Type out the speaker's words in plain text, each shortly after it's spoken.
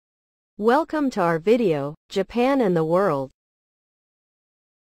Welcome to our video, Japan and the World.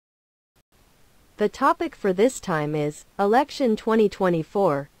 The topic for this time is, Election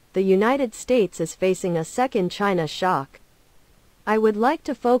 2024, the United States is facing a second China shock. I would like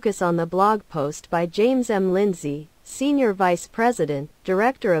to focus on the blog post by James M. Lindsay, Senior Vice President,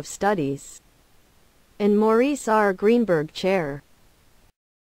 Director of Studies, and Maurice R. Greenberg Chair.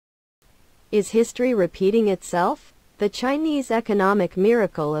 Is history repeating itself? The Chinese economic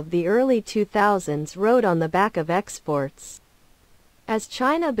miracle of the early 2000s rode on the back of exports. As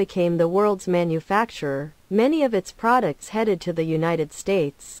China became the world's manufacturer, many of its products headed to the United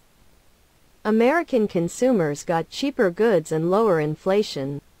States. American consumers got cheaper goods and lower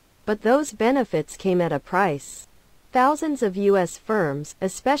inflation. But those benefits came at a price. Thousands of U.S. firms,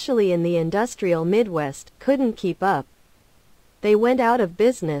 especially in the industrial Midwest, couldn't keep up. They went out of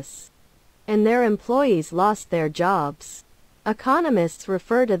business, and their employees lost their jobs. Economists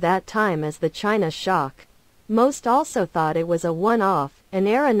refer to that time as the China shock. Most also thought it was a one-off, an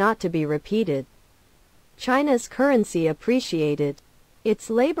era not to be repeated. China's currency appreciated.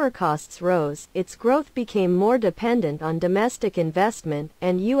 Its labor costs rose, its growth became more dependent on domestic investment,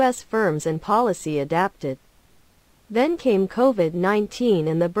 and U.S. firms and policy adapted. Then came COVID-19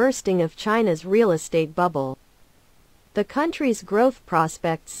 and the bursting of China's real estate bubble. The country's growth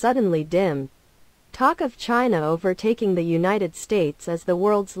prospects suddenly dimmed. Talk of China overtaking the United States as the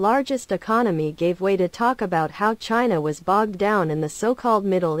world's largest economy gave way to talk about how China was bogged down in the so-called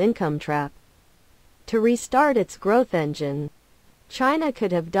middle-income trap. To restart its growth engine, China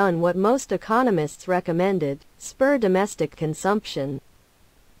could have done what most economists recommended: spur domestic consumption.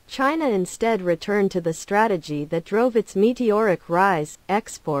 China instead returned to the strategy that drove its meteoric rise: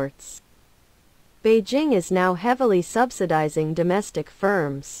 exports. Beijing is now heavily subsidizing domestic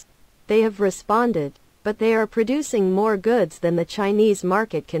firms. They have responded, but they are producing more goods than the Chinese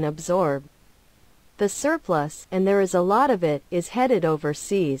market can absorb. The surplus, and there is a lot of it, is headed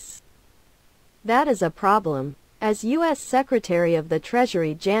overseas. That is a problem. As U.S. Secretary of the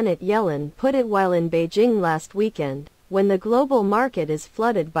Treasury Janet Yellen put it while in Beijing last weekend, when the global market is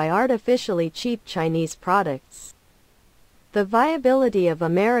flooded by artificially cheap Chinese products, the viability of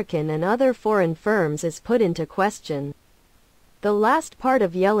American and other foreign firms is put into question. The last part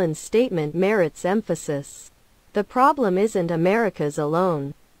of Yellen's statement merits emphasis. The problem isn't America's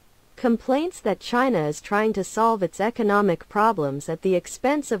alone. Complaints that China is trying to solve its economic problems at the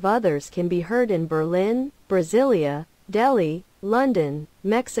expense of others can be heard in Berlin, Brasilia, Delhi, London,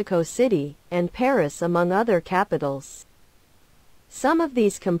 Mexico City, and Paris, among other capitals. Some of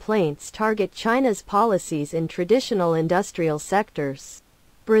these complaints target China's policies in traditional industrial sectors.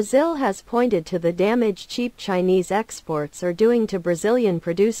 Brazil has pointed to the damage cheap Chinese exports are doing to Brazilian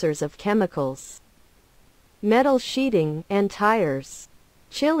producers of chemicals, metal sheeting, and tires.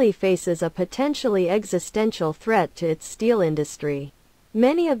 Chile faces a potentially existential threat to its steel industry.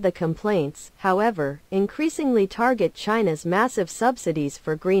 Many of the complaints, however, increasingly target China's massive subsidies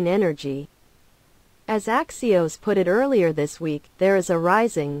for green energy. As Axios put it earlier this week, there is a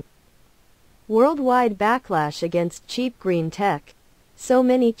rising worldwide backlash against cheap green tech. So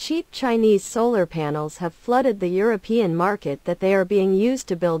many cheap Chinese solar panels have flooded the European market that they are being used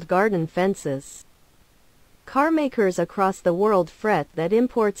to build garden fences. Carmakers across the world fret that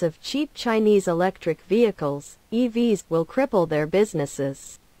imports of cheap Chinese electric vehicles, EVs, will cripple their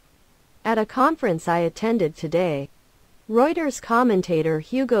businesses. At a conference I attended today, Reuters commentator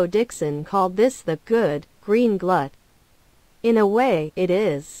Hugo Dixon called this the good, green glut. In a way, it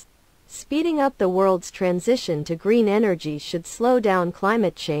is. Speeding up the world's transition to green energy should slow down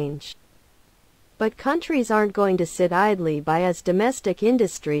climate change. But countries aren't going to sit idly by as domestic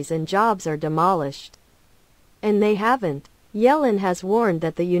industries and jobs are demolished. And they haven't. Yellen has warned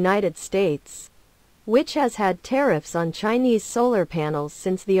that the United States, which has had tariffs on Chinese solar panels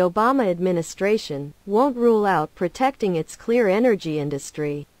since the Obama administration, won't rule out protecting its clear energy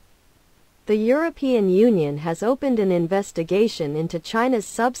industry. The European Union has opened an investigation into China's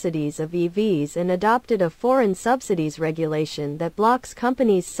subsidies of EVs and adopted a foreign subsidies regulation that blocks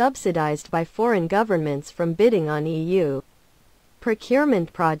companies subsidized by foreign governments from bidding on EU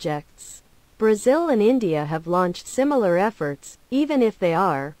procurement projects. Brazil and India have launched similar efforts, even if they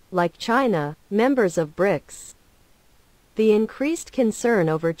are, like China, members of BRICS. The increased concern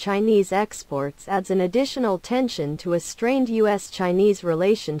over Chinese exports adds an additional tension to a strained U.S.-Chinese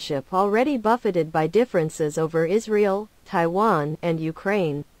relationship already buffeted by differences over Israel, Taiwan, and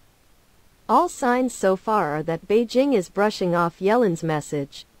Ukraine. All signs so far are that Beijing is brushing off Yellen's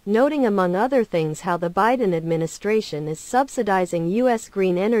message, noting among other things how the Biden administration is subsidizing U.S.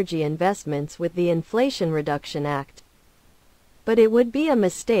 green energy investments with the Inflation Reduction Act. But it would be a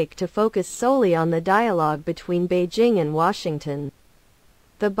mistake to focus solely on the dialogue between Beijing and Washington.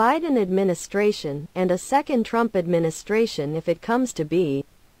 The Biden administration, and a second Trump administration if it comes to be,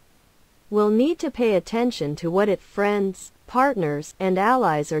 will need to pay attention to what its friends, partners, and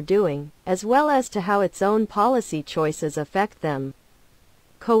allies are doing, as well as to how its own policy choices affect them.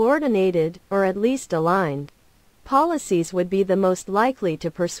 Coordinated, or at least aligned, policies would be the most likely to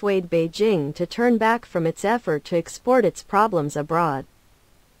persuade Beijing to turn back from its effort to export its problems abroad.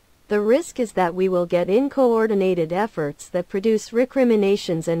 The risk is that we will get uncoordinated efforts that produce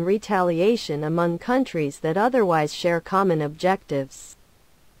recriminations and retaliation among countries that otherwise share common objectives.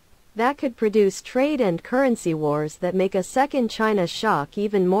 That could produce trade and currency wars that make a second China shock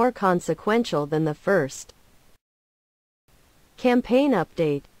even more consequential than the first. Campaign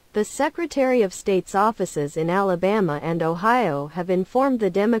update. The Secretary of State's offices in Alabama and Ohio have informed the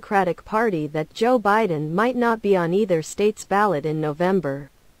Democratic Party that Joe Biden might not be on either state's ballot in November.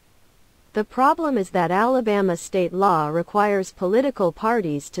 The problem is that Alabama state law requires political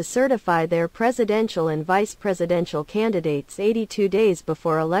parties to certify their presidential and vice presidential candidates 82 days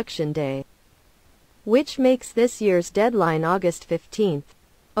before Election Day, which makes this year's deadline August 15.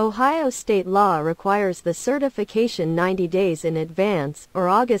 Ohio state law requires the certification 90 days in advance, or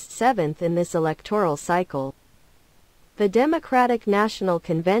August 7 in this electoral cycle. The Democratic National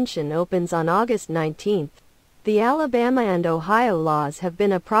Convention opens on August 19. The Alabama and Ohio laws have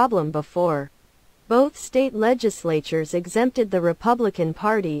been a problem before. Both state legislatures exempted the Republican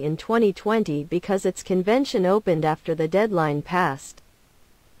Party in 2020 because its convention opened after the deadline passed.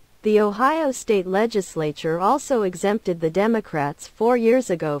 The Ohio state legislature also exempted the Democrats 4 years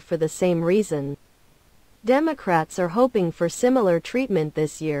ago for the same reason. Democrats are hoping for similar treatment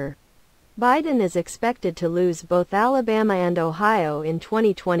this year. Biden is expected to lose both Alabama and Ohio in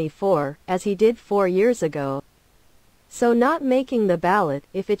 2024, as he did 4 years ago. So not making the ballot,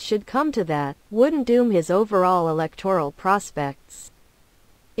 if it should come to that, wouldn't doom his overall electoral prospects.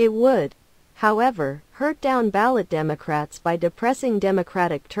 It would, however, hurt down ballot Democrats by depressing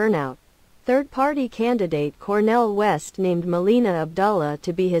Democratic turnout. Third-party candidate Cornel West named Melina Abdullah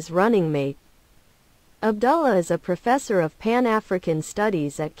to be his running mate. Abdullah is a professor of Pan-African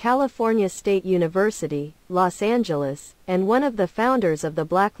Studies at California State University, Los Angeles, and one of the founders of the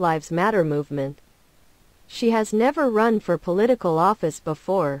Black Lives Matter movement. She has never run for political office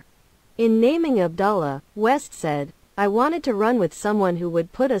before. In naming Abdullah, West said, "I wanted to run with someone who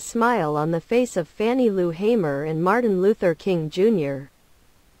would put a smile on the face of Fannie Lou Hamer and Martin Luther King Jr."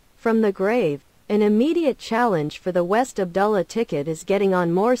 From the grave, an immediate challenge for the West Abdullah ticket is getting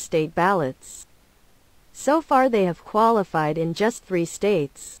on more state ballots. So far they have qualified in just 3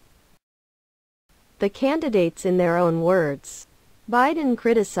 states. The candidates in their own words. Biden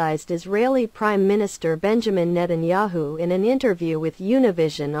criticized Israeli Prime Minister Benjamin Netanyahu in an interview with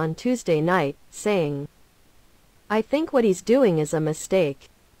Univision on Tuesday night, saying, "I think what he's doing is a mistake."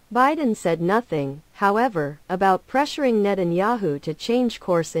 Biden said nothing, however, about pressuring Netanyahu to change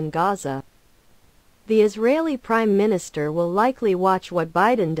course in Gaza. The Israeli Prime Minister will likely watch what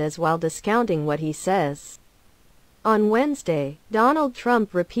Biden does while discounting what he says. On Wednesday, Donald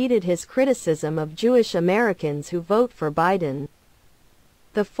Trump repeated his criticism of Jewish Americans who vote for Biden.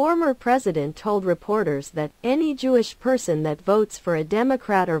 The former president told reporters that any Jewish person that votes for a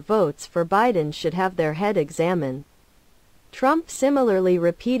Democrat or votes for Biden should have their head examined. Trump similarly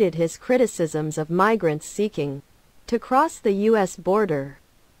repeated his criticisms of migrants seeking to cross the U.S. border.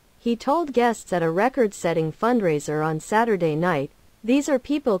 He told guests at a record-setting fundraiser on Saturday night, "These are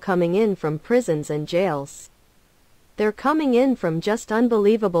people coming in from prisons and jails. They're coming in from just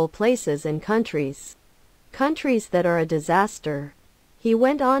unbelievable places and countries. Countries that are a disaster." He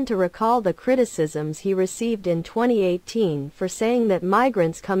went on to recall the criticisms he received in 2018 for saying that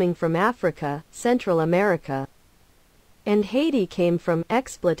migrants coming from Africa, Central America, and Haiti came from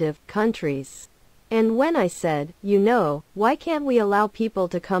expletive countries. "And when I said, why can't we allow people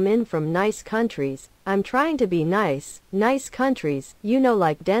to come in from nice countries? I'm trying to be nice countries,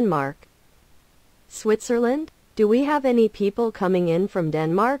 like Denmark. Switzerland? Do we have any people coming in from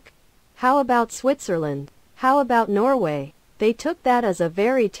Denmark? How about Switzerland? How about Norway?" They took that as a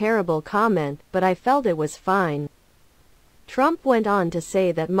very terrible comment, but I felt it was fine. Trump went on to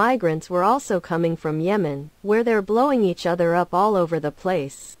say that migrants were also coming from Yemen, where they're blowing each other up all over the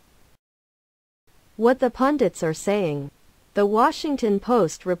place. What the pundits are saying. The Washington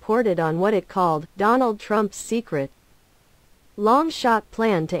Post reported on what it called Donald Trump's secret, long-shot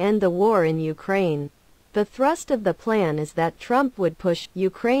plan to end the war in Ukraine. The thrust of the plan is that Trump would push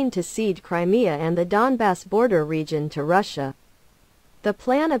Ukraine to cede Crimea and the Donbas border region to Russia. The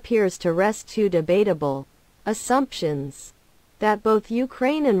plan appears to rest two debatable assumptions. that both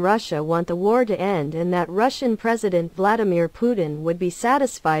Ukraine and Russia want the war to end and that Russian President Vladimir Putin would be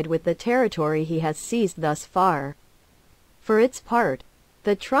satisfied with the territory he has seized thus far. For its part,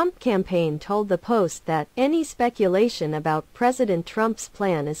 the Trump campaign told the Post that any speculation about President Trump's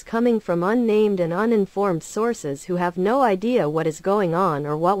plan is coming from unnamed and uninformed sources who have no idea what is going on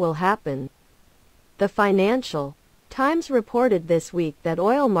or what will happen. The Financial Times reported this week that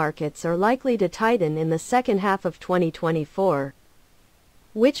oil markets are likely to tighten in the second half of 2024,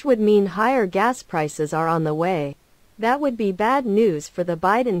 which would mean higher gas prices are on the way. That would be bad news for the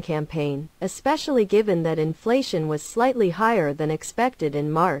Biden campaign, especially given that inflation was slightly higher than expected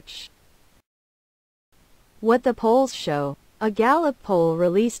in March. What the polls show. A Gallup poll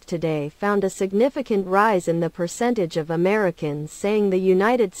released today found a significant rise in the percentage of Americans saying the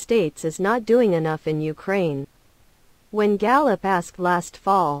United States is not doing enough in Ukraine. When Gallup asked last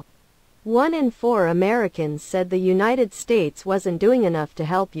fall, 1 in 4 Americans said the United States wasn't doing enough to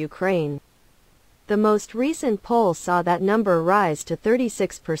help Ukraine. The most recent poll saw that number rise to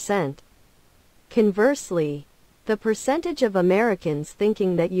 36%. Conversely, the percentage of Americans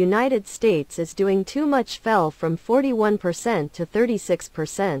thinking that United States is doing too much fell from 41% to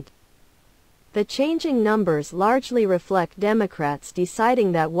 36%. The changing numbers largely reflect Democrats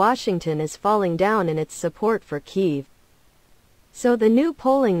deciding that Washington is falling down in its support for Kyiv. So the new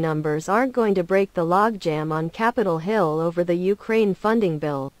polling numbers aren't going to break the logjam on Capitol Hill over the Ukraine funding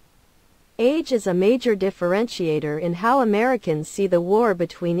bill. Age is a major differentiator in how Americans see the war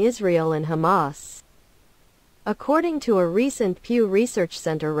between Israel and Hamas. According to a recent Pew Research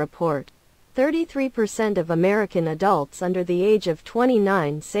Center report, 33% of American adults under the age of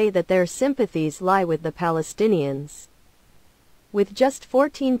 29 say that their sympathies lie with the Palestinians, with just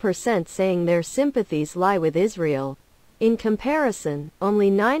 14% saying their sympathies lie with Israel. In comparison,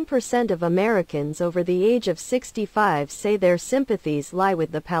 only 9% of Americans over the age of 65 say their sympathies lie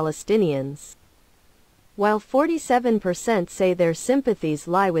with the Palestinians, while 47% say their sympathies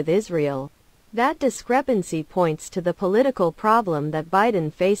lie with Israel. That discrepancy points to the political problem that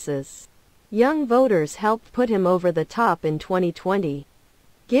Biden faces. Young voters helped put him over the top in 2020.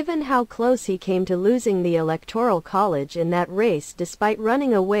 Given how close he came to losing the Electoral College in that race despite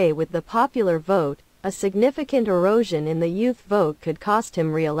running away with the popular vote, a significant erosion in the youth vote could cost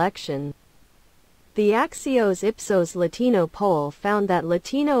him re-election. The Axios Ipsos Latino poll found that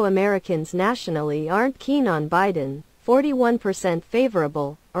Latino Americans nationally aren't keen on Biden, 41%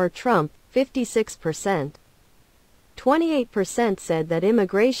 favorable, or Trump, 56%. 28% said that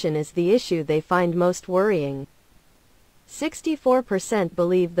immigration is the issue they find most worrying. 64%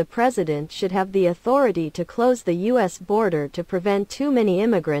 believe the president should have the authority to close the U.S. border to prevent too many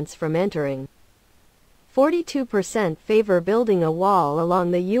immigrants from entering. 42% favor building a wall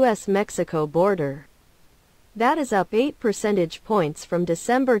along the U.S.-Mexico border. That is up 8 percentage points from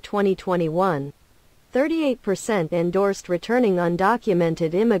December 2021. 38% endorsed returning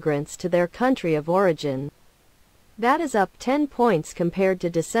undocumented immigrants to their country of origin. That is up 10 points compared to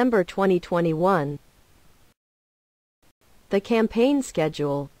December 2021. The campaign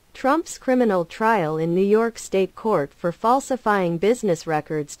schedule. Trump's criminal trial in New York State Court for falsifying business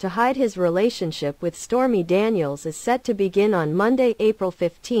records to hide his relationship with Stormy Daniels is set to begin on Monday, April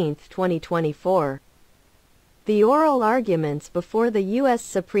 15, 2024. The oral arguments before the U.S.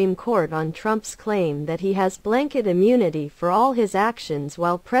 Supreme Court on Trump's claim that he has blanket immunity for all his actions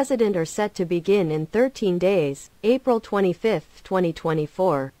while president are set to begin in 13 days, April 25,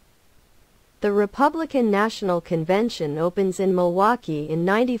 2024. The Republican National Convention opens in Milwaukee in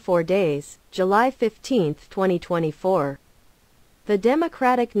 94 days, July 15, 2024. The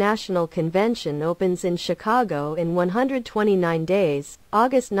Democratic National Convention opens in Chicago in 129 days,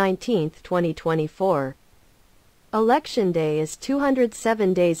 August 19, 2024. Election Day is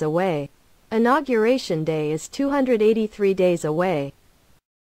 207 days away. Inauguration Day is 283 days away.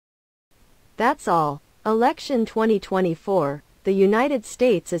 That's all. Election 2024. The United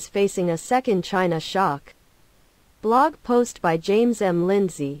States is facing a second China shock. Blog post by James M.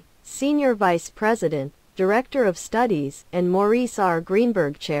 Lindsay, Senior Vice President, Director of Studies, and Maurice R.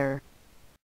 Greenberg Chair.